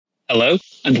Hello,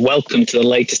 and welcome to the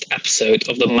latest episode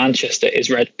of the Manchester is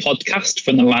Red podcast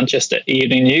from the Manchester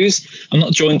Evening News. I'm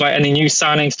not joined by any new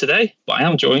signings today, but I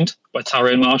am joined by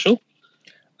Tyrone Marshall.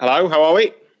 Hello, how are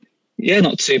we? Yeah,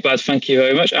 not too bad, thank you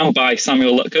very much. And by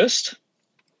Samuel Luckhurst.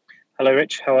 Hello,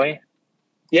 Rich, how are you?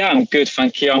 Yeah, I'm good,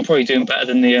 thank you. I'm probably doing better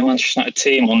than the Manchester United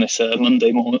team on this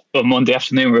Monday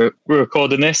afternoon. We're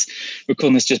recording this. We're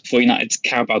recording this just before United's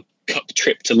Carabao Cup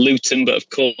trip to Luton, but of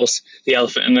course, the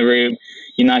elephant in the room.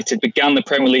 United began the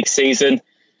Premier League season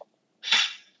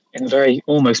in a very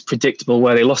almost predictable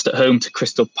way. They lost at home to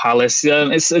Crystal Palace.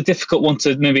 It's a difficult one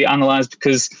to maybe analyse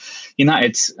because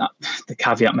United, the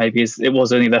caveat maybe is it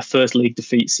was only their first league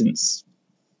defeat since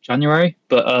January.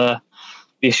 But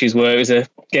the issues were it was a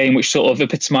game which sort of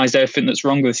epitomised everything that's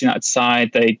wrong with this United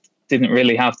side. They didn't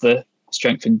really have the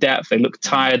strength and depth. They looked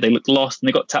tired, they looked lost, and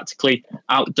they got tactically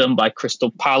outdone by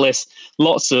Crystal Palace.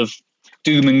 Lots of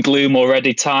doom and gloom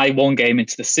already. Ty, one game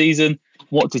into the season.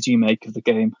 What did you make of the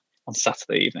game on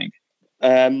Saturday evening?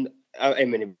 I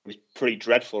mean, it was pretty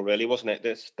dreadful, really, wasn't it?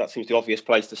 That seems the obvious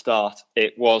place to start.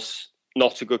 It was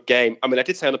not a good game. I mean, I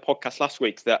did say on the podcast last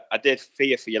week that I did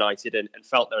fear for United and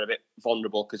felt they were a bit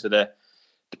vulnerable because of the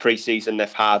pre-season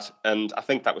they've had. And I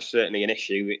think that was certainly an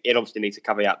issue. It obviously needs a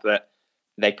caveat that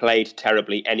they played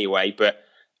terribly anyway, but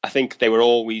I think they were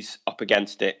always up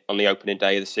against it on the opening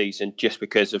day of the season just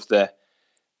because of the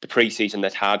pre-season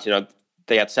they'd had. You know,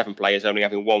 they had 7 players only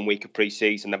having 1 week of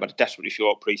pre-season. They've had a desperately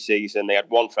short pre-season. They had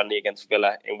one friendly against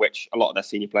Villa in which a lot of their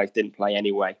senior players didn't play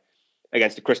anyway.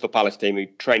 Against the Crystal Palace team who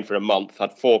trained for a month,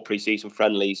 had 4 pre-season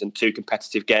friendlies and 2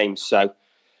 competitive games. So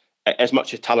as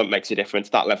much as talent makes a difference,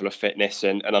 that level of fitness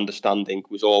and understanding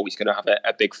was always going to have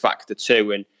a big factor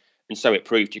too. And so it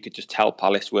proved. You could just tell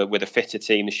Palace were a fitter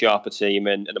team, the sharper team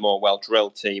and a more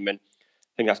well-drilled team. And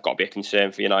I think that's got to be a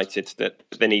concern for United, that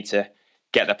they need to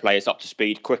get their players up to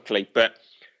speed quickly. But,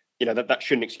 you know, that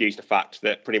shouldn't excuse the fact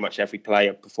that pretty much every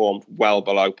player performed well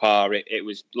below par. It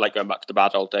was like going back to the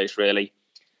bad old days, really.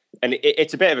 And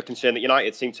it's a bit of a concern that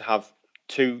United seem to have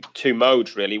two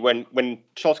modes, really. When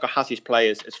Solskjaer has his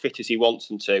players as fit as he wants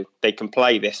them to, they can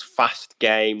play this fast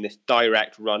game, this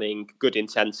direct running, good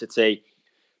intensity.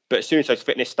 But as soon as those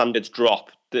fitness standards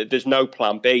drop, there's no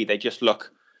plan B.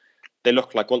 They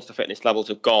look like once the fitness levels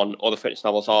have gone or the fitness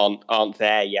levels aren't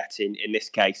there yet in this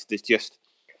case, there's just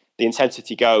the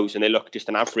intensity goes and they look just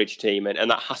an average team. And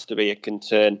that has to be a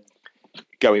concern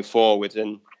going forward.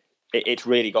 And it's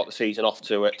really got the season off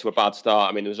to a bad start.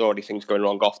 I mean, there was already things going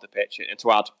wrong off the pitch, and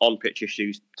to add on-pitch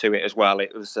issues to it as well,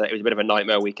 it was a bit of a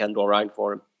nightmare weekend all round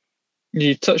for him.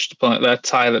 You touched upon it there,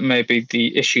 Ty, that maybe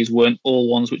the issues weren't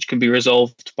all ones which can be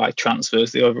resolved by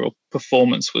transfers. The overall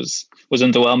performance was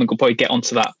underwhelming. We'll probably get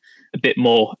onto that a bit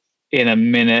more in a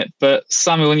minute. But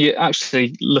Samuel, when you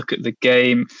actually look at the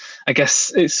game, I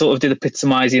guess it sort of did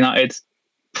epitomise United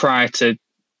prior to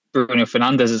Bruno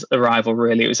Fernandes's arrival,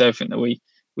 really. It was everything that we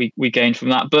gained from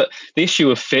that. But the issue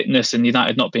of fitness and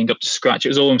United not being up to scratch,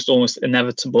 it was almost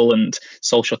inevitable, and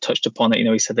Solskjaer touched upon it. You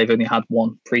know, he said they've only had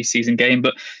 1 pre-season game.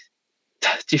 But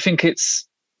do you think it's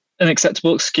an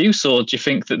acceptable excuse, or do you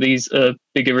think that these are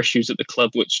bigger issues at the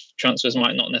club which transfers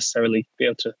might not necessarily be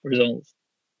able to resolve?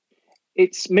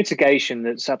 It's mitigation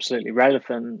that's absolutely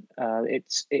relevant. It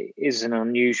is an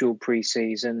unusual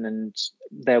pre-season, and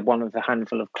they're one of the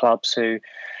handful of clubs who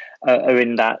are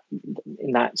in that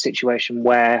situation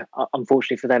where,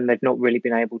 unfortunately for them, they've not really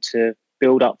been able to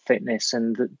build up fitness.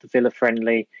 And the Villa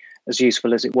friendly, as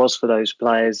useful as it was for those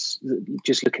players,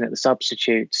 just looking at the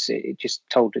substitutes, it just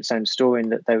told its own story in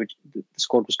that the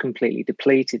squad was completely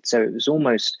depleted. So it was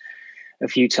almost a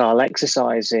futile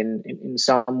exercise in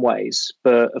some ways.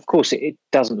 But of course, it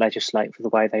doesn't legislate for the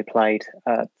way they played.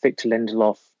 Victor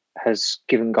Lindelof has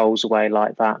given goals away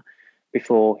like that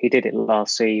before. He did it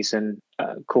last season.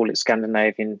 Call it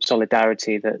Scandinavian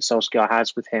solidarity that Solskjaer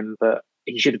has with him, but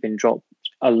he should have been dropped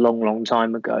a long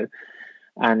time ago.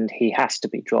 And he has to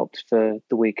be dropped for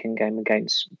the weekend game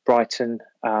against Brighton.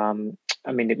 I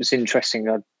mean, it was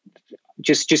interesting.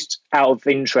 Just out of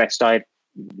interest, I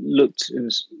looked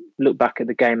back at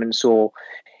the game and saw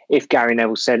if Gary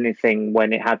Neville said anything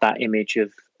when it had that image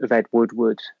of Ed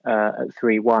Woodward at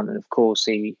 3-1. And of course,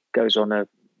 he goes on a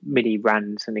mini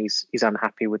rant and he's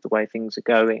unhappy with the way things are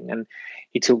going. And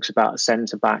he talks about a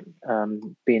centre-back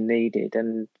being needed.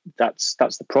 And that's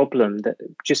the problem, that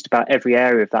just about every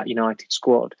area of that United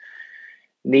squad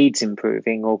needs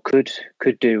improving or could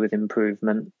do with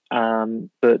improvement.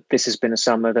 But this has been a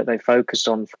summer that they focused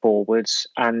on forwards.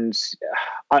 And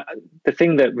the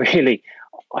thing that really,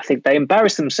 I think they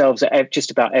embarrassed themselves at just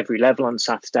about every level on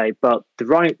Saturday, but the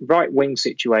right wing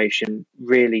situation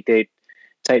really did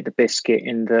take the biscuit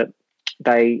in that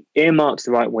they earmarked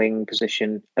the right wing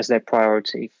position as their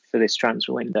priority for this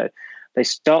transfer window. They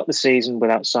start the season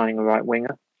without signing a right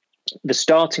winger. The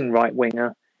starting right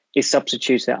winger is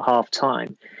substituted at half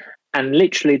time. And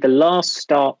literally the last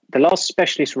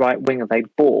specialist right winger they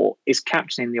bought is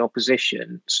captaining the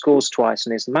opposition, scores twice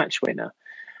and is the match winner.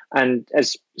 And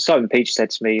as Simon Peach said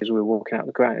to me as we were walking out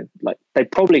the ground, like they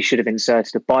probably should have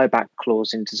inserted a buyback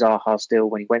clause into Zaha's deal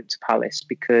when he went to Palace,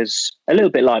 because a little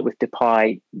bit like with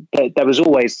Depay, there was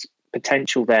always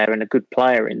potential there and a good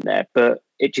player in there, but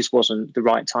it just wasn't the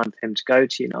right time for him to go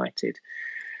to United.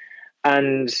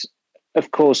 And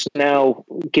of course, now,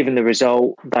 given the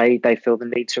result, they feel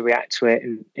the need to react to it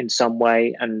in some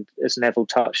way. And as Neville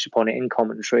touched upon it in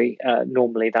commentary,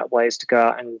 normally that way is to go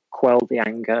out and quell the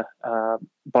anger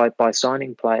by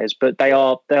signing players. But they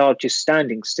are just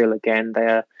standing still again. They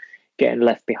are getting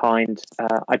left behind.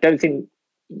 I don't think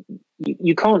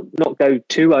you can't not go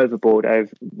too overboard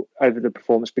over the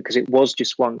performance, because it was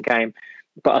just one game.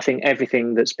 But I think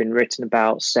everything that's been written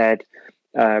about, said,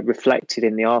 reflected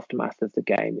in the aftermath of the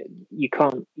game, you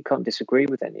can't disagree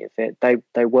with any of it.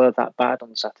 They were that bad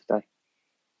on Saturday.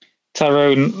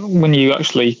 Tyrone, when you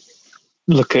actually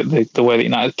look at the way that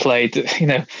United played,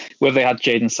 whether they had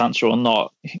Jadon Sancho or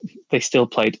not, they still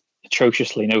played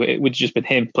atrociously. It would have just been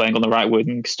him playing on the right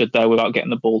wing, stood there without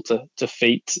getting the ball to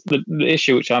feet. The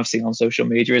issue which I've seen on social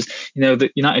media is,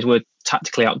 that United were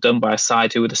tactically outdone by a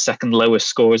side who were the second lowest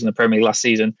scorers in the Premier League last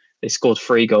season. They scored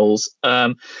 3 goals.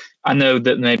 I know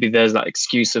that maybe there's that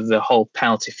excuse of the whole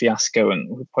penalty fiasco, and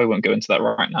we probably won't go into that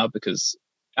right now because,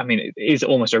 it is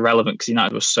almost irrelevant because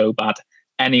United was so bad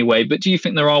anyway. But do you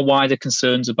think there are wider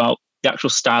concerns about the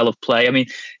actual style of play?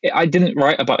 I didn't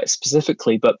write about it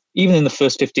specifically, but even in the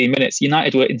first 15 minutes,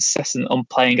 United were incessant on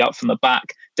playing out from the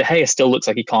back. De Gea still looks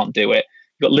like he can't do it.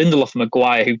 You've got Lindelof and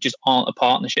Maguire, who just aren't a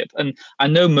partnership. And I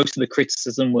know most of the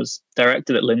criticism was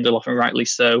directed at Lindelof, and rightly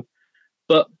so.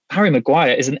 But Harry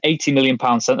Maguire is an £80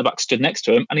 million centre-back stood next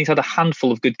to him, and he's had a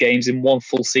handful of good games in one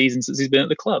full season since he's been at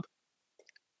the club.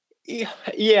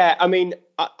 Yeah, I'm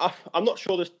not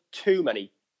sure there's too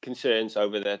many concerns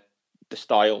over the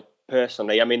style,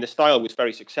 personally. The style was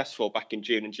very successful back in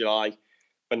June and July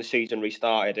when the season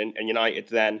restarted, and United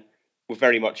then were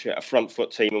very much a front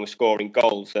foot team and were scoring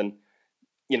goals. And,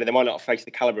 they might not have faced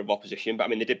the calibre of opposition, but,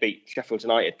 they did beat Sheffield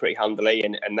United pretty handily,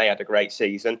 and they had a great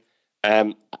season.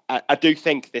 I do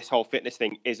think this whole fitness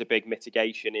thing is a big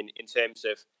mitigation in terms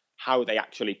of how they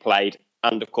actually played.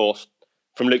 And of course,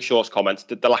 from Luke Shaw's comments,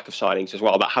 the lack of signings as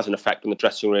well, that has an effect on the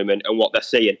dressing room and what they're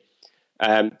seeing.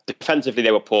 Defensively,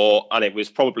 they were poor, and it was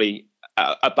probably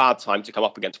a bad time to come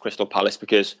up against Crystal Palace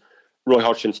because Roy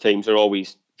Hodgson's teams are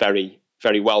always very,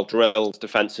 very well drilled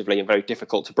defensively and very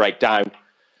difficult to break down.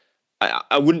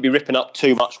 I wouldn't be ripping up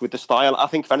too much with the style. I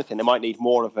think, if anything, they might need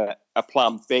more of a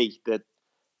plan B. The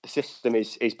system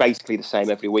is basically the same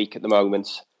every week at the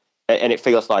moment, and it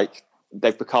feels like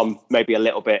they've become maybe a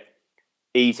little bit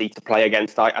easy to play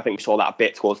against. I think we saw that a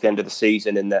bit towards the end of the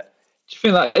season. In that, do you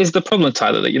think that is the problem,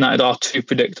 Tyler, that United are too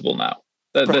predictable now?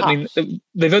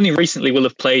 They've only recently will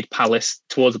have played Palace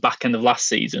towards the back end of last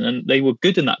season, and they were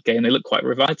good in that game. They looked quite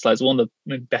revitalised. One of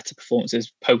the better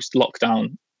performances post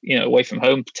lockdown, away from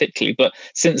home particularly. But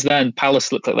since then,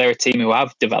 Palace look like they're a team who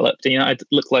have developed, and United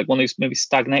look like one who's maybe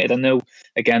stagnated. I know,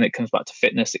 again, it comes back to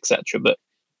fitness, etc. But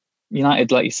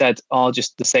United, like you said, are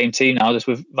just the same team now, just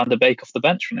with Van der Beek off the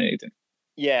bench from anything.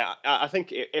 Yeah, I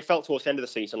think it felt towards the end of the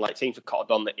season like teams have caught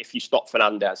on that if you stop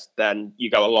Fernandes, then you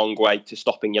go a long way to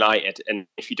stopping United. And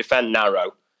if you defend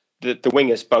narrow, the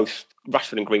wingers, both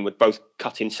Rashford and Greenwood, both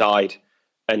cut inside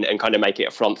and kind of make it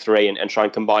a front three and try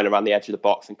and combine around the edge of the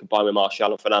box and combine with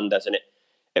Martial and Fernandes. And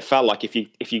it felt like if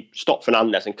you stop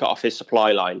Fernandes and cut off his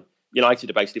supply line, United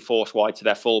are basically forced wide to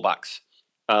their fullbacks.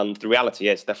 And the reality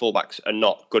is their fullbacks are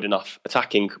not good enough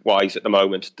attacking-wise at the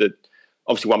moment.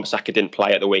 Obviously, Wan-Bissaka didn't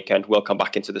play at the weekend. Will come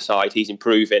back into the side. He's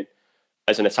improving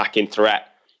as an attacking threat.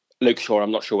 Luke Shaw,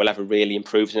 I'm not sure will ever really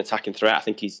improve as an attacking threat. I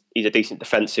think he's a decent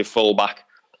defensive fullback,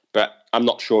 but I'm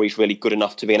not sure he's really good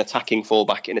enough to be an attacking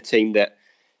fullback in a team that,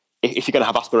 if you're going to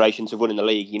have aspirations of winning the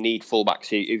league, you need fullbacks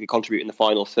who can contribute in the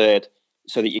final third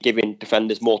so that you're giving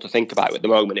defenders more to think about. At the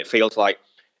moment, it feels like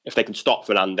if they can stop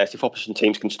Fernandes, if opposition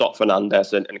teams can stop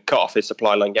Fernandes and cut off his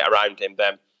supply line, get around him,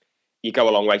 then you go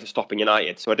a long way to stopping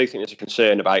United. So I do think there's a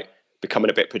concern about becoming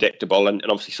a bit predictable, and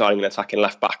obviously signing an attacking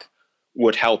left-back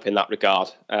would help in that regard.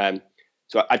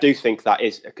 So I do think that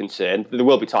is a concern. There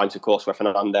will be times, of course, where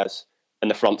Fernandes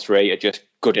and the front three are just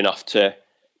good enough to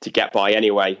get by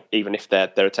anyway, even if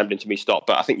they're attempting to be stopped.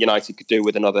 But I think United could do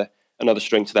with another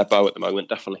string to their bow at the moment,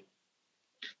 definitely.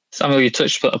 Samuel, you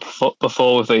touched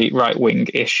before with the right wing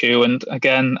issue, and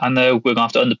again, I know we're going to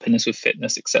have to underpin this with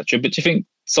fitness, etc. But do you think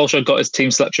Solskjaer got his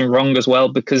team selection wrong as well?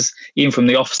 Because even from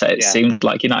the offset, it seemed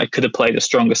like United could have played a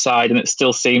stronger side, and it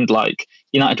still seemed like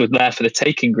United were there for the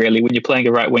taking. Really, when you're playing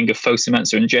a right wing of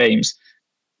Fosu-Mensah and James,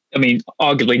 I mean,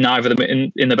 arguably neither of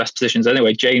them in the best positions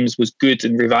anyway. James was good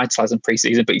and revitalised in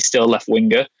pre-season, but he's still a left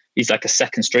winger. He's like a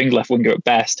second string left winger at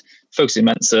best.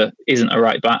 Fosu-Mensah isn't a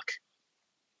right back.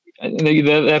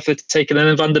 They're there for taking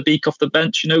an Van der Beek off the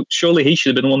bench. Surely he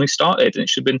should have been the one who started, and it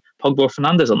should have been Pogba or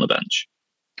Fernandes on the bench.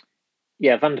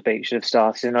 Yeah, Van der Beek should have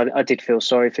started, and I did feel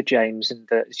sorry for James, and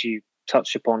that, as you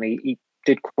touched upon, he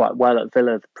did quite well at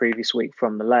Villa the previous week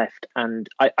from the left, and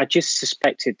I just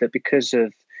suspected that because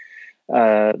of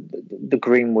the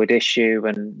Greenwood issue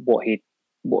and what he'd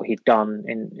done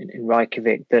in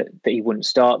Reykjavik, that he wouldn't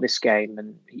start this game,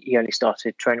 and he only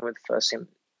started training with the first team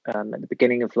at the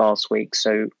beginning of last week.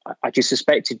 So I just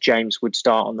suspected James would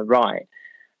start on the right.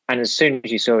 And as soon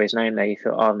as you saw his name there, you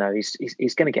thought, oh no,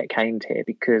 he's going to get caned here,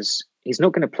 because he's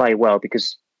not going to play well.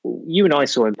 Because you and I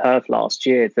saw in Perth last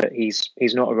year that he's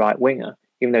not a right winger,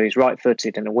 even though he's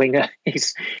right-footed and a winger.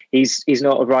 He's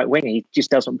not a right winger. He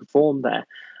just doesn't perform there.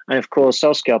 And of course,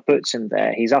 Solskjaer puts him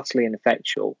there. He's utterly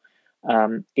ineffectual.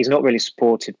 He's not really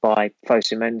supported by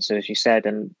Fosu-Mensah, as you said.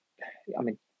 And I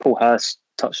mean, Paul Hurst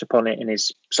touched upon it in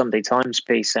his Sunday Times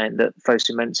piece, saying that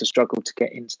Fosu-Mensah struggled to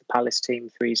get into the Palace team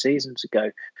 3 seasons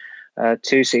ago.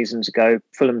 2 seasons ago,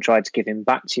 Fulham tried to give him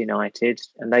back to United,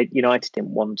 and United didn't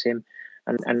want him.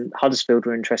 And Huddersfield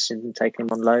were interested in taking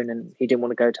him on loan, and he didn't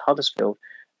want to go to Huddersfield.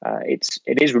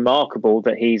 It is remarkable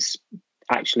that he's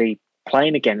actually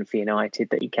playing again for United,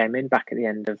 that he came in back at the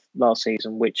end of last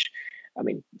season, which, I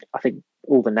mean, I think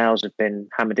all the nails have been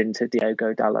hammered into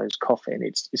Diogo Dalot's coffin.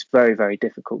 It's very, very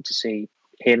difficult to see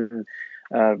him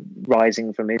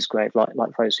rising from his grave like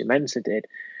Fosu-Mensah did.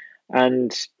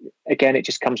 And again, it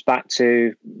just comes back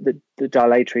to the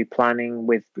dilatory planning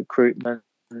with recruitment,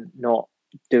 not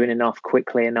doing enough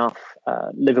quickly enough.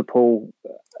 Liverpool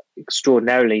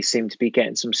extraordinarily seem to be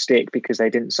getting some stick because they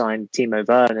didn't sign Timo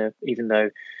Werner, even though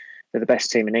they're the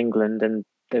best team in England and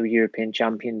they were European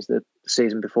champions the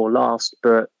season before last.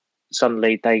 But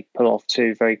suddenly they pull off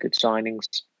 2 very good signings.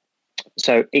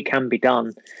 So it can be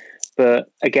done.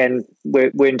 But again,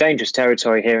 we're in dangerous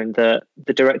territory here, and the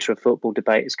director of football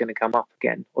debate is going to come up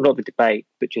again. Well, not the debate,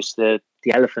 but just the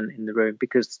elephant in the room,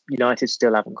 because United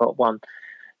still haven't got one.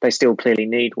 They still clearly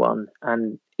need one.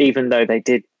 And even though they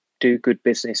did do good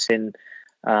business they've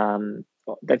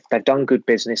done good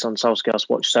business on Solskjaer's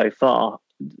watch so far,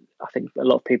 I think a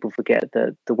lot of people forget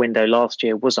that the window last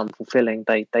year was unfulfilling.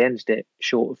 They ended it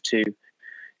short of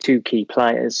two key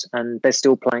players, and they're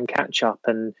still playing catch up.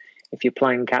 And if you're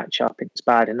playing catch up, it's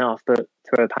bad enough, but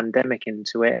throw a pandemic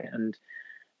into it, and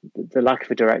the lack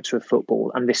of a director of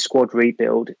football and this squad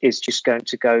rebuild is just going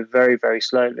to go very, very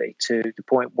slowly, to the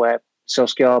point where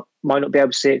Solskjaer might not be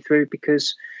able to see it through,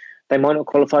 because they might not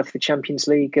qualify for the Champions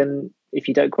League. And if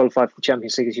you don't qualify for the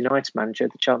Champions League as United manager,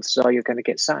 the chances are you're going to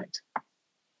get sacked.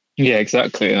 Yeah,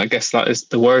 exactly. I guess that is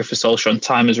the worry for Solskjaer, and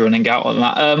time is running out on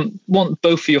that. Want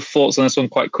both of your thoughts on this one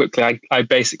quite quickly. I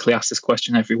basically ask this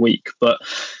question every week, but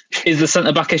is the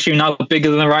centre-back issue now bigger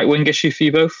than the right-wing issue for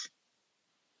you both?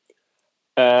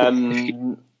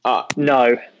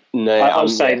 No. I'll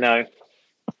say no.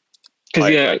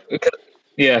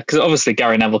 Because obviously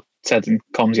Gary Neville said in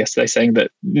comms yesterday saying that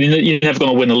you're never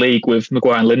going to win a league with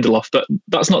Maguire and Lindelof, but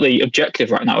that's not the objective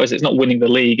right now, is it? It's not winning the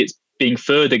league, it's being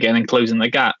third again and closing the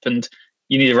gap, and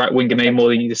you need a right winger maybe more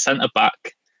than you need a centre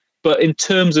back. But in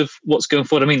terms of what's going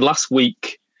forward, I mean, last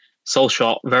week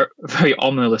Solskjaer very, very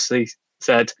ominously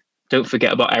said, don't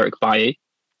forget about Eric Bailly.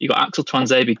 You got Axel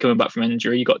Tuanzebe coming back from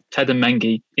injury. You got Ted and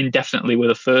Mengi indefinitely with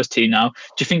the first team now.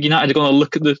 Do you think United are going to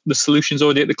look at the solutions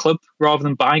already at the club rather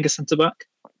than buying a centre back?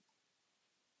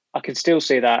 I can still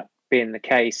see that being the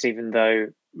case, even though,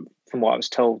 from what I was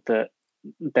told, that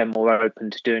they're more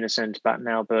open to doing a centre back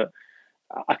now. But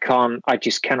I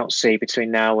just cannot see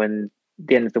between now and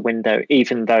the end of the window,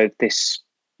 even though this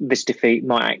defeat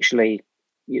might actually,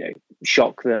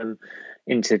 shock them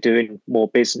into doing more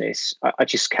business. I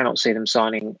just cannot see them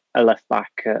signing a left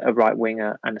back, a right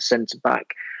winger, and a centre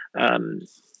back.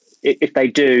 If they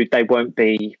do, they won't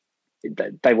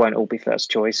all be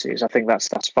first choices. I think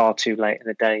that's far too late in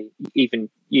the day. Even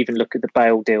look at the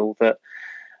Bale deal that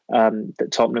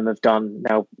Tottenham have done.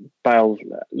 Now, Bale,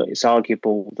 look, it's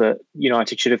arguable that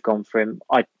United should have gone for him.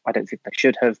 I don't think they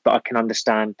should have, but I can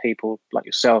understand people like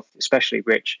yourself, especially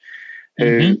Rich,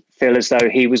 who feel as though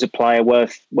he was a player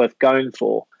worth going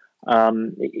for.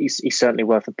 He's certainly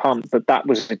worth a punt. But that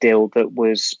was a deal that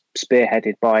was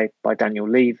spearheaded by Daniel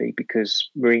Levy, because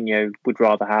Mourinho would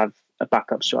rather have a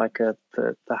backup striker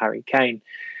for Harry Kane.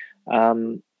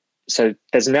 So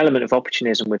there's an element of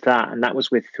opportunism with that, and that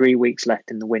was with 3 weeks left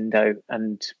in the window,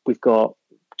 and we've got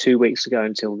 2 weeks to go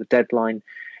until the deadline.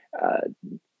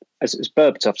 As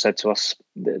Berbatov said to us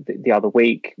the other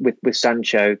week with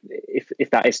Sancho, if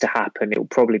that is to happen, it will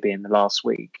probably be in the last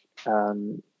week,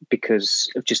 because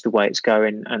of just the way it's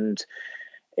going. And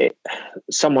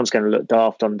someone's going to look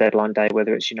daft on deadline day,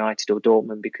 whether it's United or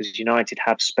Dortmund, because United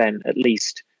have spent at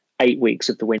least 8 weeks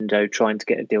of the window trying to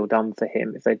get a deal done for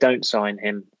him. If they don't sign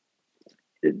him,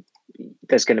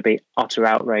 there's going to be utter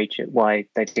outrage at why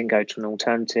they didn't go to an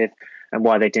alternative and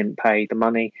why they didn't pay the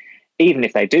money. Even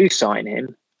if they do sign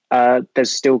him,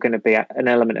 there's still going to be an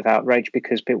element of outrage,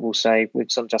 because people will say,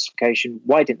 with some justification,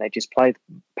 why didn't they just pay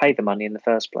the money in the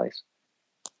first place?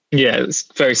 Yeah, it's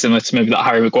very similar to maybe that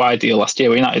Harry Maguire deal last year,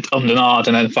 where United ummed and ahed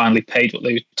and then finally paid what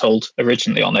they were told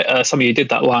originally on it. Some of you did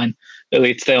that line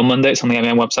earlier today on Monday. It's on the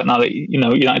MEN website now that,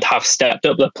 United have stepped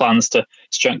up their plans to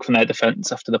strengthen their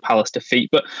defence after the Palace defeat.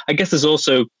 But I guess there's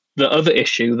also the other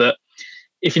issue that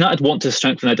if United want to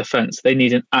strengthen their defence, they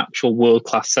need an actual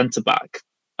world-class centre-back.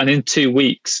 And in 2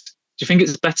 weeks, do you think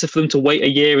it's better for them to wait a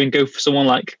year and go for someone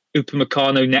like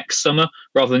Upamecano next summer,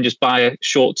 rather than just buy a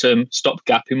short-term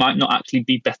stopgap who might not actually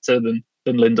be better than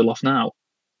Lindelof now?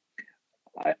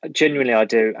 Genuinely, I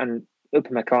do. And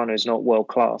Upamecano is not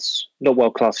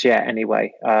world-class yet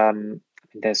anyway.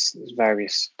 There's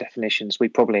various definitions. We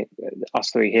probably,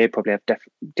 us three here, probably have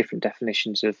different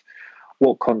definitions of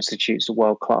what constitutes a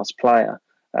world-class player.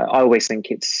 I always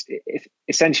think if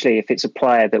it's a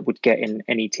player that would get in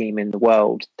any team in the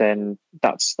world, then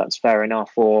that's fair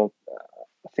enough. Or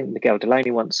I think Miguel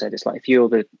Delaney once said, it's like if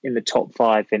you're in the top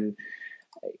 5 in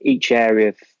each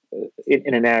area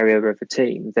in an area of a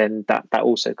team, then that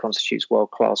also constitutes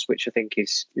world class, which I think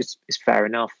is fair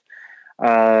enough.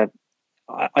 I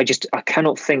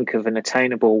cannot think of an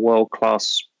attainable world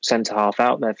class centre half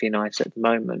out there for United at the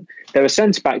moment. There are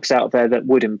centre backs out there that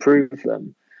would improve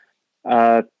them.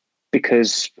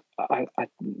 Because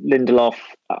Lindelof,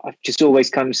 I've just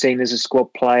always kind of seen as a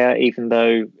squad player, even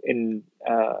though in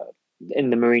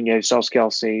the Mourinho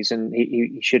Solskjaer season,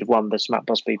 he should have won the Matt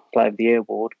Busby Player of the Year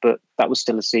award, but that was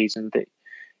still a season that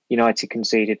United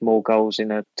conceded more goals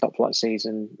in a top flight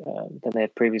season than they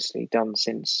had previously done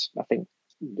since, I think,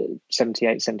 the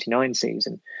 78-79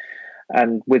 season.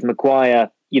 And with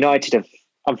Maguire, United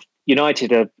are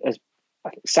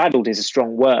saddled is a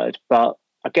strong word, but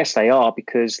I guess they are,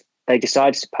 because they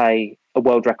decided to pay a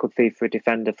world record fee for a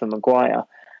defender for Maguire.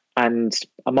 And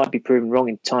I might be proven wrong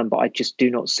in time, but I just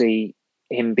do not see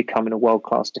him becoming a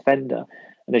world-class defender.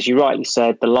 And as you rightly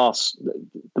said, the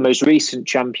most recent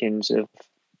champions of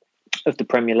the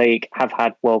Premier League have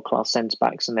had world-class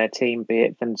centre-backs in their team, be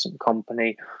it Vincent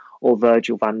Kompany or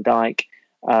Virgil van Dijk.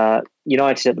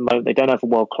 United at the moment, they don't have a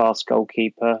world-class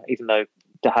goalkeeper, even though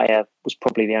De Gea was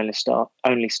probably the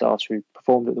only starter who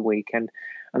performed at the weekend,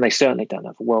 and they certainly don't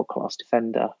have a world-class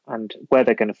defender. And where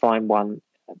they're going to find one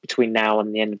between now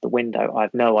and the end of the window, I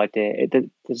have no idea.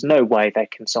 There's no way they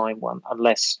can sign one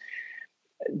unless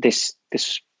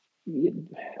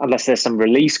unless there's some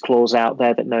release clause out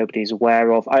there that nobody's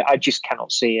aware of. I just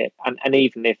cannot see it. And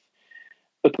even if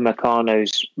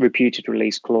Upamecano's reputed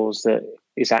release clause that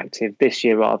is active this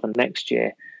year rather than next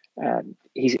year,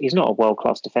 he's not a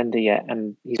world-class defender yet,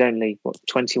 and he's only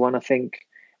 21, I think.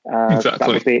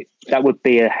 Exactly. That would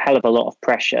be a hell of a lot of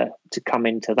pressure to come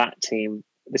into that team,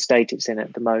 the state it's in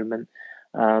at the moment,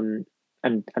 and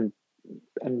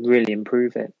really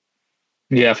improve it.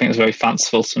 Yeah, I think it's very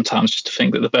fanciful sometimes just to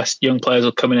think that the best young players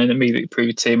will come in and immediately improve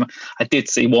a team. I did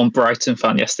see one Brighton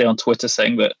fan yesterday on Twitter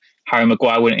saying that Harry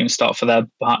Maguire wouldn't even start for them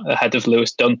ahead of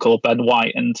Lewis Dunk or Ben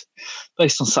White, and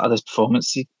based on Saturday's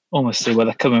performance, you almost see where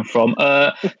they're coming from.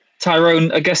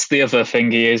 Tyrone, I guess the other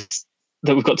thing is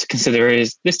that we've got to consider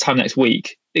is this time next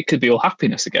week, it could be all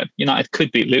happiness again. United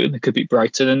could beat Luton, they could beat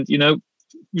Brighton, and,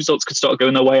 results could start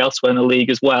going their way elsewhere in the league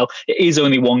as well. It is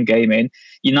only one game in.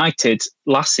 United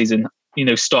last season,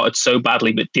 started so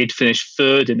badly, but did finish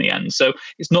third in the end. So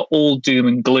it's not all doom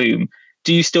and gloom.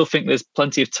 Do you still think there's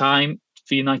plenty of time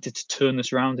for United to turn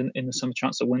this around in the summer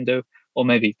transfer window? Or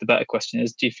maybe the better question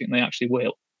is, do you think they actually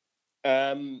will?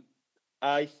 It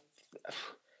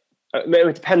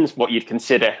depends what you'd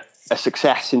consider a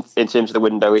success in terms of the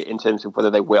window, in terms of whether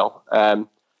they will.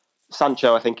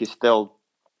 Sancho, I think, is still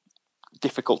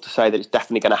difficult to say that it's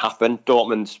definitely going to happen.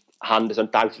 Dortmund's hand has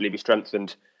undoubtedly been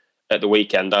strengthened at the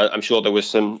weekend. I'm sure there was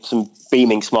some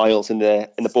beaming smiles in the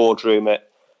boardroom at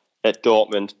at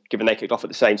Dortmund, given they kicked off at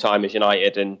the same time as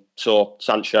United and saw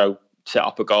Sancho set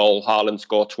up a goal, Haaland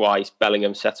score twice,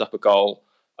 Bellingham set up a goal.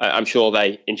 I'm sure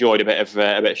they enjoyed a bit of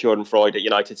Schadenfreude at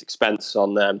United's expense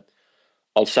on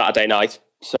Saturday night.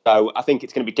 So I think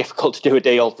it's going to be difficult to do a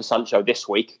deal for Sancho this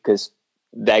week because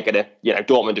they're going to,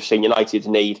 Dortmund have seen United's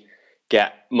need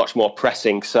get much more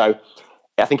pressing. So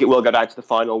I think it will go down to the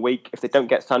final week. If they don't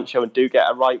get Sancho and do get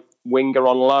a right winger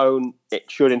on loan, it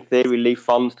should, in theory, leave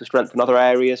funds to strengthen other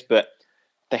areas. But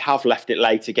they have left it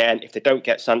late again. If they don't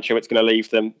get Sancho, it's going to leave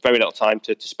them very little time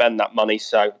to spend that money.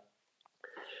 So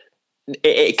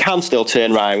it can still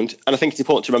turn round. And I think it's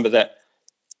important to remember that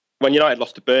when United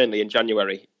lost to Burnley in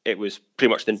January, it was pretty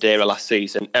much the Ndera last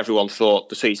season. Everyone thought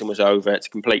the season was over. It's a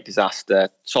complete disaster.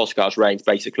 Solskjaer's reign's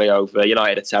basically over.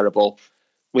 United are terrible.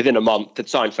 Within a month, they'd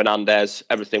signed Fernandes.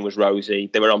 Everything was rosy.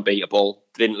 They were unbeatable.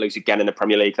 They didn't lose again in the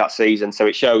Premier League that season. So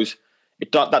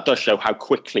that does show how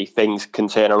quickly things can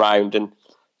turn around. And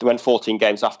they went 14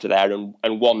 games after there, and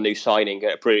one new signing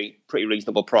at a pretty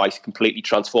reasonable price completely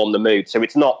transformed the mood. So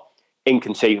it's not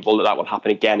inconceivable that will happen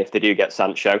again if they do get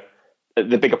Sancho.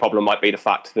 The bigger problem might be the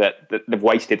fact that they've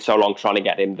wasted so long trying to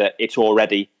get him that it's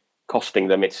already costing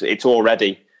them. It's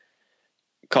already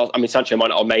cost. I mean, Sancho might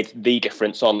not have made the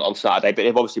difference on Saturday, but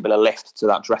they've obviously been a lift to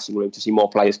that dressing room to see more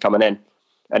players coming in,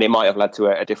 and it might have led to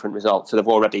a different result. So they've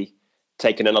already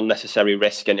taken an unnecessary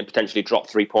risk and potentially dropped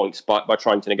 3 points by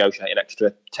trying to negotiate an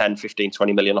extra 10, 15,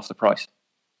 20 million off the price.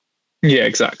 Yeah,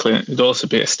 exactly. It would also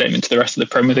be a statement to the rest of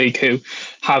the Premier League who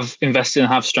have invested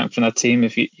and have strengthened their team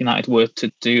if United were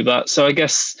to do that. So I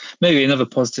guess maybe another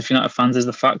positive for United fans is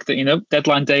the fact that,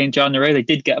 deadline day in January, they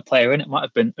did get a player in. It might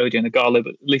have been Odion Ighalo,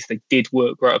 but at least they did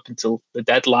work right up until the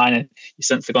deadline. And you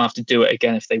sense they're going to have to do it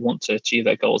again if they want to achieve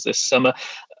their goals this summer.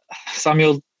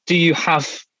 Samuel, do you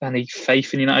have any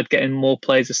faith in United getting more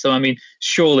players this summer? I mean,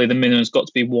 surely the minimum's got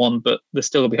to be one, but they're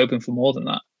still going to be hoping for more than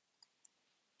that.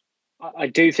 I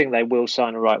do think they will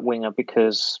sign a right winger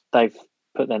because they've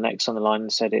put their necks on the line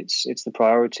and said it's the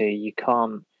priority. You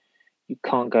can't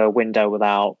go a window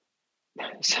without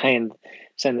saying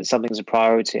that something's a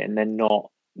priority and then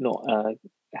not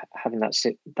having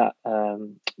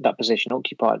that position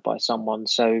occupied by someone.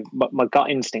 So my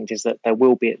gut instinct is that there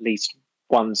will be at least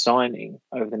one signing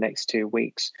over the next 2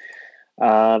 weeks.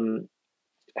 I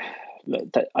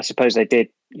suppose they did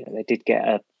get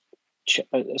a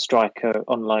striker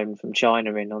on loan from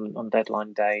China in on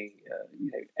deadline day.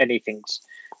 Anything's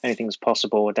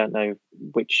possible. I don't know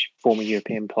which former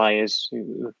European players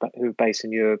who are based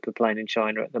in Europe are playing in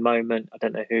China at the moment. I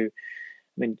don't know who.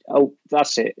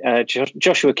 That's it.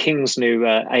 Joshua King's new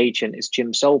agent is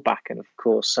Jim Solbakken, of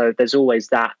course. So there's always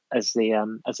that as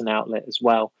an outlet as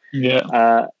well.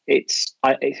 Yeah.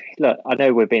 Look, I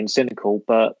know we're being cynical,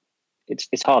 but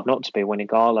it's hard not to be when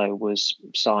Ighalo was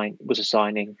a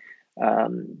signing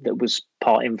that was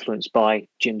part influenced by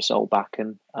Jim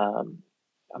Solbakken.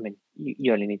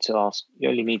 You only need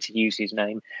to use his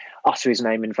name, utter his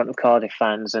name in front of Cardiff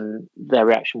fans, and their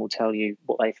reaction will tell you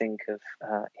what they think of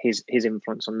his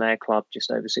influence on their club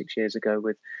just over 6 years ago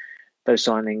with those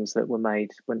signings that were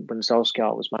made when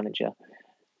Solskjaer was manager.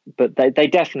 But they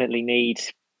definitely need.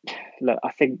 Look,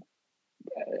 I think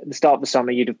at the start of the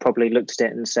summer you'd have probably looked at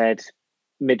it and said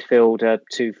midfielder,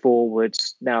 2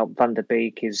 forwards. Now Van der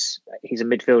Beek he's a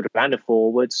midfielder and a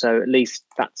forward, so at least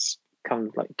that's kind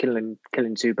of like killing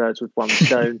 2 birds with one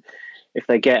stone. If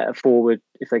they get a forward,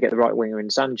 if they get the right winger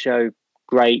in Sancho,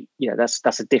 great.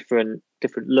 That's a different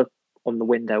look on the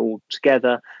window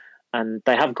altogether. And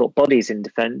they have got bodies in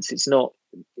defence.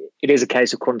 It is a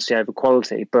case of quantity over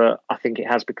quality, but I think it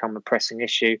has become a pressing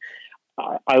issue.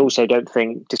 I also don't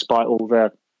think, despite all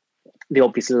the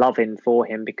obvious love-in for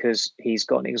him because he's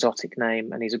got an exotic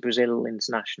name and he's a Brazil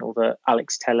international, that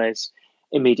Alex Telles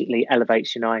immediately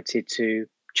elevates United to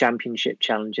championship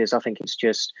challenges. I think it's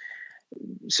just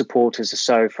supporters are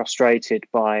so frustrated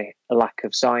by a lack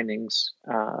of signings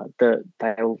that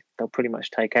they'll pretty much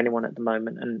take anyone at the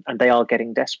moment, and they are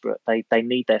getting desperate. They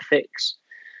need their fix.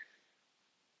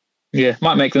 Yeah,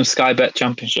 might make them Sky Bet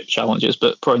championship challenges,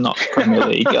 but probably not Premier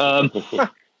League.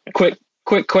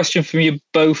 Quick question from you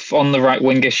both on the right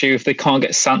wing issue. If they can't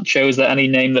get Sancho, is there any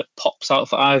name that pops out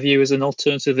for either of you as an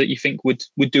alternative that you think would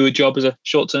do a job as a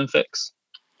short-term fix?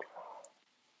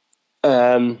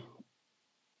 The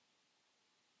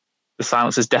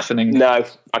silence is deafening. No,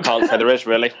 I can't say there is,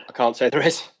 really. I can't say there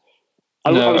is.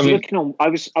 I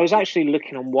was actually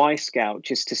looking on Y-Scout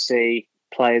just to see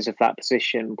players of that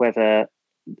position, whether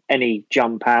any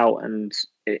jump out, and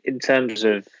in terms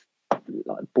of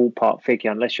like ballpark figure,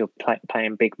 unless you're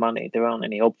paying big money, there aren't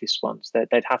any obvious ones.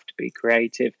 They'd have to be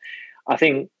creative. I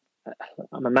think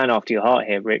I'm a man after your heart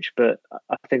here, Rich, but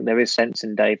I think there is sense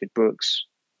in David Brooks.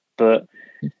 But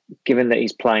given that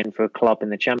he's playing for a club in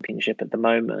the Championship at the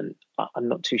moment, I'm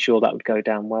not too sure that would go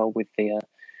down well with the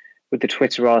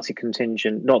Twitterati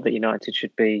contingent. Not that United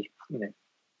should be,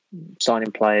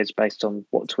 signing players based on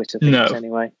what Twitter thinks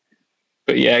anyway.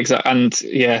 But yeah, exactly, and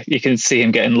yeah, you can see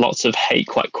him getting lots of hate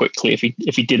quite quickly if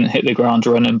he didn't hit the ground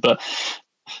running. But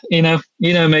you know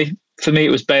me. For me,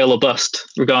 it was Bale or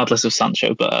bust, regardless of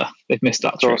Sancho. But they've missed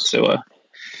that trick, so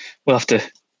we'll have to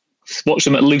watch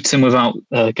them at Luton without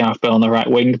Gareth Bale on the right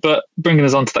wing. But bringing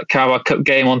us on to that Carabao Cup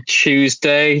game on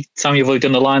Tuesday, Sam, you've already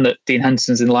done the line that Dean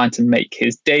Henderson's in line to make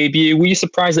his debut. Were you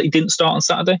surprised that he didn't start on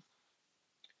Saturday?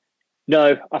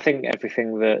 No, I think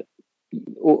everything that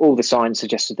all the signs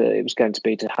suggested that it was going to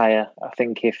be De Gea. I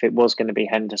think if it was going to be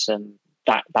Henderson,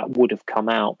 that would have come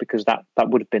out because that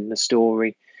would have been the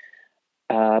story.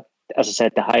 As I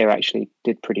said, De Gea actually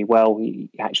did pretty well. He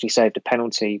actually saved a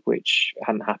penalty, which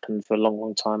hadn't happened for a long,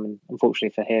 long time. And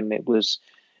unfortunately for him, it was...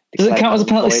 Does it count as a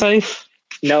penalty save?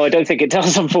 No, I don't think it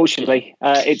does, unfortunately.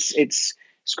 It's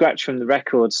scratched from the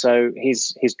record. So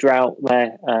his drought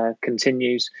there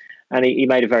continues. And he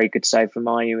made a very good save for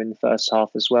Mayu in the first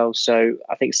half as well. So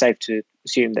I think it's safe to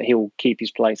assume that he'll keep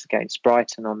his place against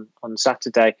Brighton on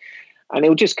Saturday. And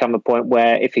it'll just come a point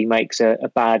where if he makes a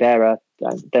bad error,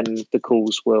 then the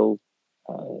calls will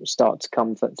start to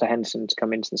come for Henderson to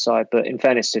come into the side. But in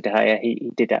fairness to De Gea,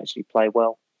 he did actually play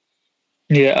well.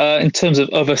 Yeah, in terms of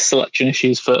other selection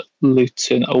issues for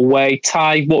Luton away,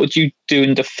 Ty, what would you do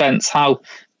in defence? How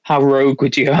rogue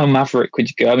would you go? How maverick would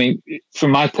you go? I mean,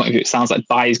 from my point of view, it sounds like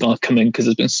Bailly's going to come in because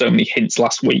there's been so many hints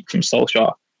last week from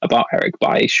Solskjaer about Eric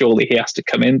Bailly. Surely he has to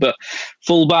come in. But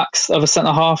fullbacks of a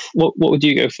centre-half, what would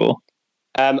you go for?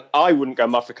 I wouldn't go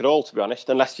maverick at all, to be honest,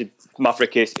 unless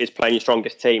maverick is playing your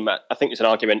strongest team. I think there's an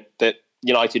argument that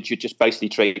United should just basically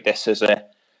treat this as a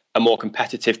more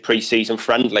competitive pre-season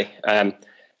friendly. I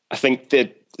think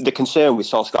the concern with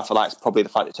Solskjaer for that is probably the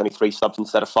fact that it's only 3 subs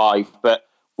instead of 5. But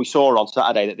we saw on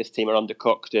Saturday that this team are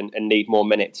undercooked and need more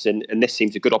minutes, and this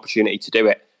seems a good opportunity to do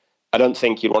it. I don't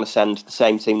think you'd want to send the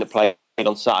same team that played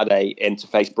on Saturday in to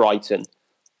face Brighton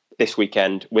this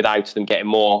weekend without them getting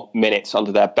more minutes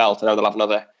under their belt. I know they'll have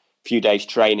another few days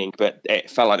training, but it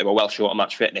felt like they were well short of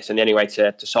match fitness, and the only way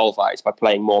to solve that is by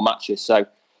playing more matches. So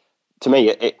to me,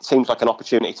 it seems like an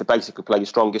opportunity to basically play your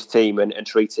strongest team and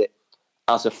treat it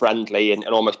as a friendly and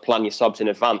almost plan your subs in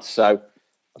advance. So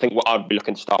I think what I'd be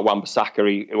looking to start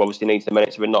Wan-Bissaka, who obviously needs the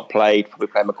minutes, have been not played. Probably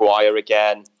play Maguire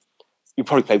again. You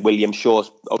probably play William Shaw.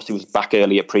 Obviously was back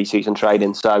early at pre-season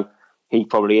training, so he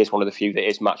probably is one of the few that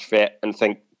is match fit. And I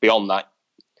think beyond that,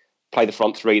 play the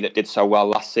front 3 that did so well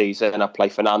last season. And I play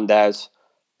Fernandes,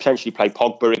 potentially play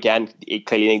Pogba again. He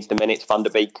clearly needs the minutes. Van der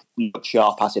Beek looks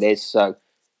sharp as it is, so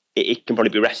it can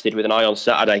probably be rested with an eye on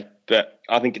Saturday. But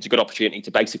I think it's a good opportunity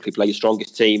to basically play your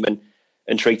strongest team and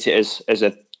treat it as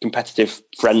a competitive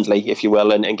friendly, if you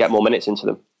will, and get more minutes into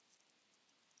them.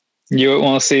 You won't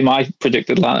want to see my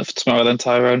predicted lineup for tomorrow then,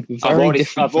 Tyrone. I've already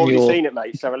seen it,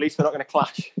 mate, so at least they're not going to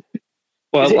clash.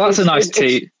 Well, that's a nice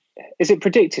team. Is it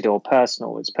predicted or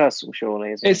personal? It's personal,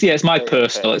 surely, isn't it? It's my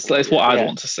personal. It's what I'd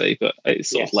want to see, but it's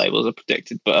sort of labelled as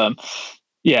predicted. But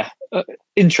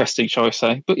interesting choice,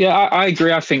 eh? But yeah, I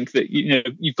agree. I think that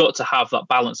you've got to have that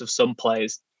balance of some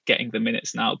players getting the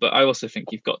minutes now, but I also think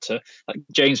you've got to, like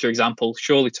James, for example,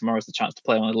 surely tomorrow's the chance to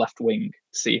play on the left wing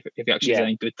to see if he actually is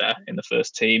any good there in the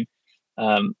first team.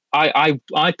 I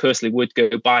personally would go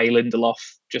buy Lindelof,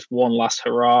 just one last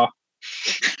hurrah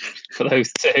for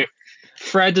those two.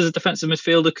 Fred as a defensive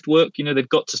midfielder could work. They've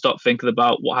got to start thinking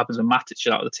about what happens when Matic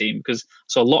is out of the team, because I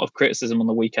saw a lot of criticism on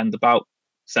the weekend about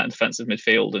centre defensive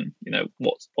midfield and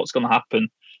what's going to happen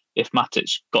if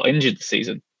Matic got injured this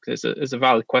season, because it's a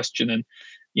valid question, and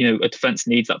a defence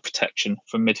needs that protection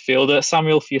from midfielder.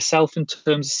 Samuel, for yourself in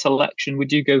terms of selection,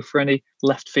 would you go for any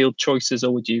left field choices,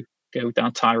 or would you go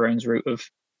down Tyrone's route of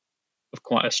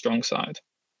quite a strong side?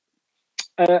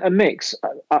 A mix.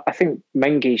 I think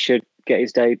Mengi should get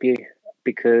his debut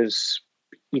because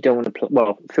you don't want to play.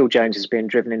 Well, Phil Jones is being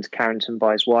driven into Carrington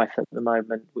by his wife at the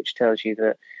moment, which tells you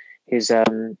that his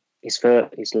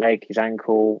foot, his leg, his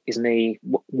ankle, his knee,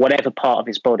 whatever part of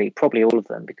his body, probably all of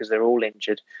them, because they're all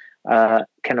injured,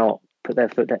 cannot put their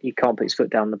foot down. He can't put his foot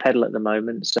down the pedal at the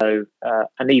moment. So,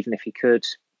 and even if he could,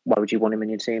 why would you want him in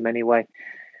your team anyway?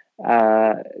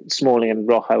 Smalling and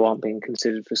Rojo aren't being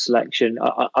considered for selection.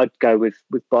 I'd go with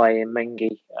Bailly and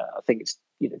Mengi. I think it's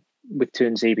with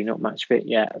Tuanzebe not match fit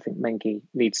yet. I think Mengi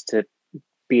needs to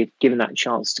be given that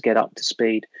chance to get up to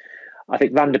speed. I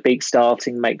think Van der Beek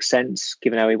starting makes sense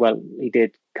given how he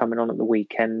did coming on at the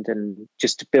weekend, and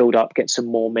just to build up, get some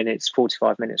more minutes,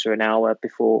 45 minutes or an hour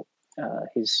before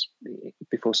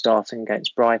starting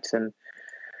against Brighton.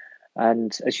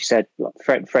 And as you said,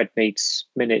 Fred needs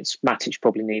minutes. Matic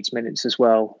probably needs minutes as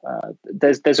well.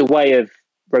 There's a way of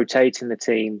rotating the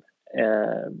team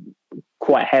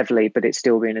quite heavily, but it's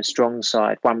still being a strong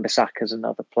side. Wan-Bissaka's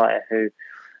another player who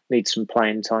needs some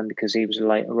playing time because he was a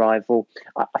late arrival.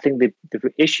 I think the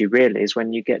issue really is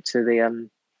when you get to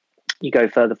you go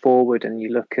further forward and you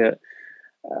look at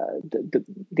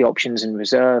the options in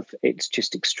reserve, it's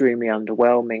just extremely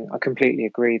underwhelming. I completely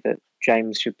agree that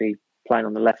James should be playing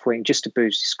on the left wing just to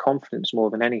boost his confidence more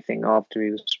than anything after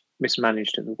he was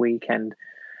mismanaged at the weekend.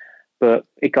 But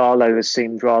Ighalo has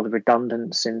seemed rather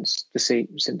redundant since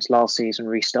last season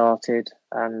restarted,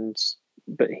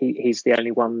 but he's the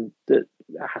only one that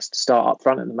has to start up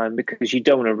front at the moment, because you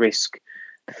don't want to risk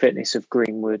the fitness of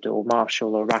Greenwood or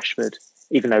Marshall or Rashford,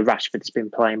 even though Rashford has been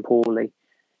playing poorly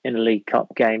in a League Cup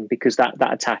game, because that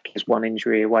attack is one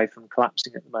injury away from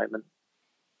collapsing at the moment.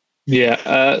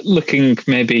 Yeah, looking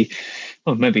maybe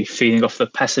feeding off the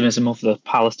pessimism of the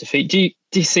Palace defeat. Do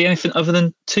you see anything other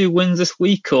than 2 wins this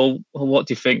week, or what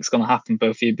do you think is going to happen,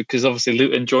 both of you? Because obviously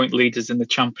Luton joint leaders in the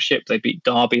Championship. They beat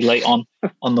Derby late on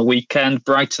the weekend.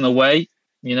 Brighton away.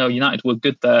 United were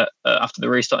good there after the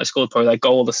restart. They scored probably their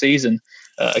goal of the season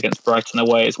against Brighton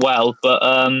away as well. But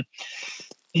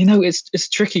it's a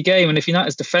tricky game, and if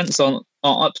United's defence aren't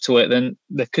up to it, then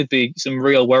there could be some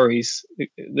real worries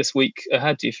this week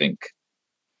ahead. Do you think?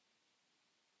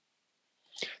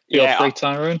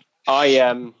 Tyrone.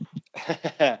 I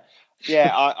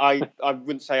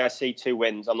wouldn't say I see 2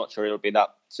 wins. I'm not sure it'll be that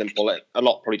simple. A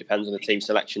lot probably depends on the team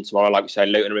selection tomorrow. Like we say,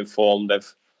 Luton are informed.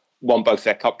 They've won both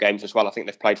their cup games as well. I think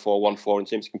they've played 4-1-4 in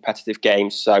terms of competitive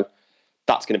games. So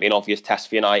that's going to be an obvious test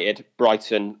for United.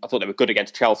 Brighton, I thought they were good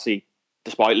against Chelsea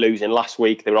despite losing last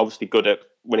week. They were obviously good at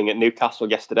winning at Newcastle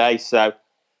yesterday. So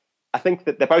I think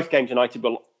that they're both games United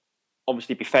will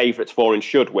obviously be favourites for and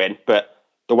should win. But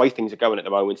the way things are going at the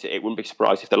moment, it wouldn't be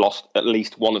surprised if they lost at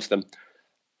least one of them.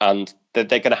 And they're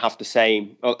going to have the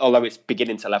same, although it's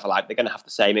beginning to level out, they're going to have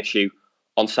the same issue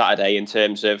on Saturday in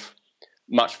terms of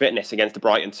match fitness against the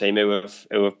Brighton team, who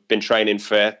have been training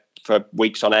for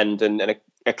weeks on end and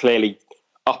are clearly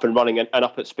up and running and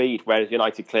up at speed, whereas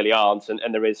United clearly aren't. And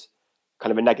there is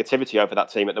kind of a negativity over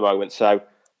that team at the moment. So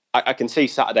I can see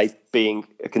Saturday being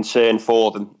a concern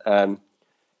for them.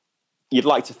 You'd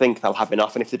like to think they'll have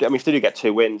enough. And if they do get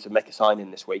 2 wins and make a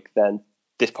signing this week, then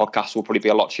this podcast will probably be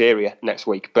a lot cheerier next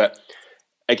week. But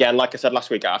again, like I said last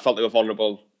week, I felt they were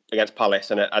vulnerable against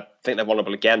Palace, and I think they're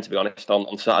vulnerable again, to be honest,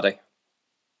 on Saturday.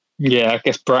 Yeah, I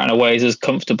guess Brighton away is as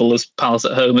comfortable as Palace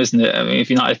at home, isn't it? I mean,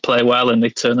 if United play well and they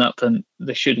turn up, then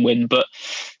they should win, but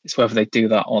it's whether they do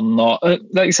that or not.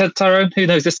 Like you said, Tyrone, who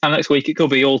knows, this time next week it could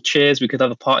be all cheers. We could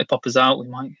have a party poppers out. We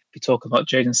might be talking about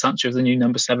Jadon Sancho as the new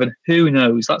number 7. Who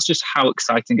knows? That's just how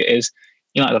exciting it is.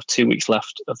 United have 2 weeks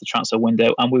left of the transfer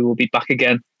window, and we will be back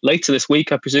again later this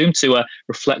week, I presume, to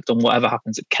reflect on whatever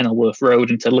happens at Kenilworth Road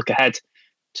and to look ahead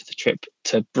to the trip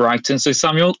to Brighton. So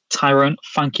Samuel, Tyrone,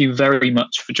 thank you very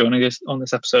much for joining us on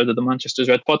this episode of the Manchester's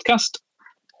Red podcast.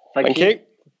 Thank you.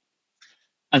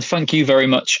 And thank you very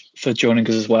much for joining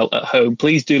us as well at home.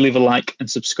 Please do leave a like and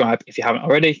subscribe if you haven't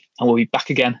already, and we'll be back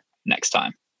again next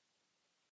time.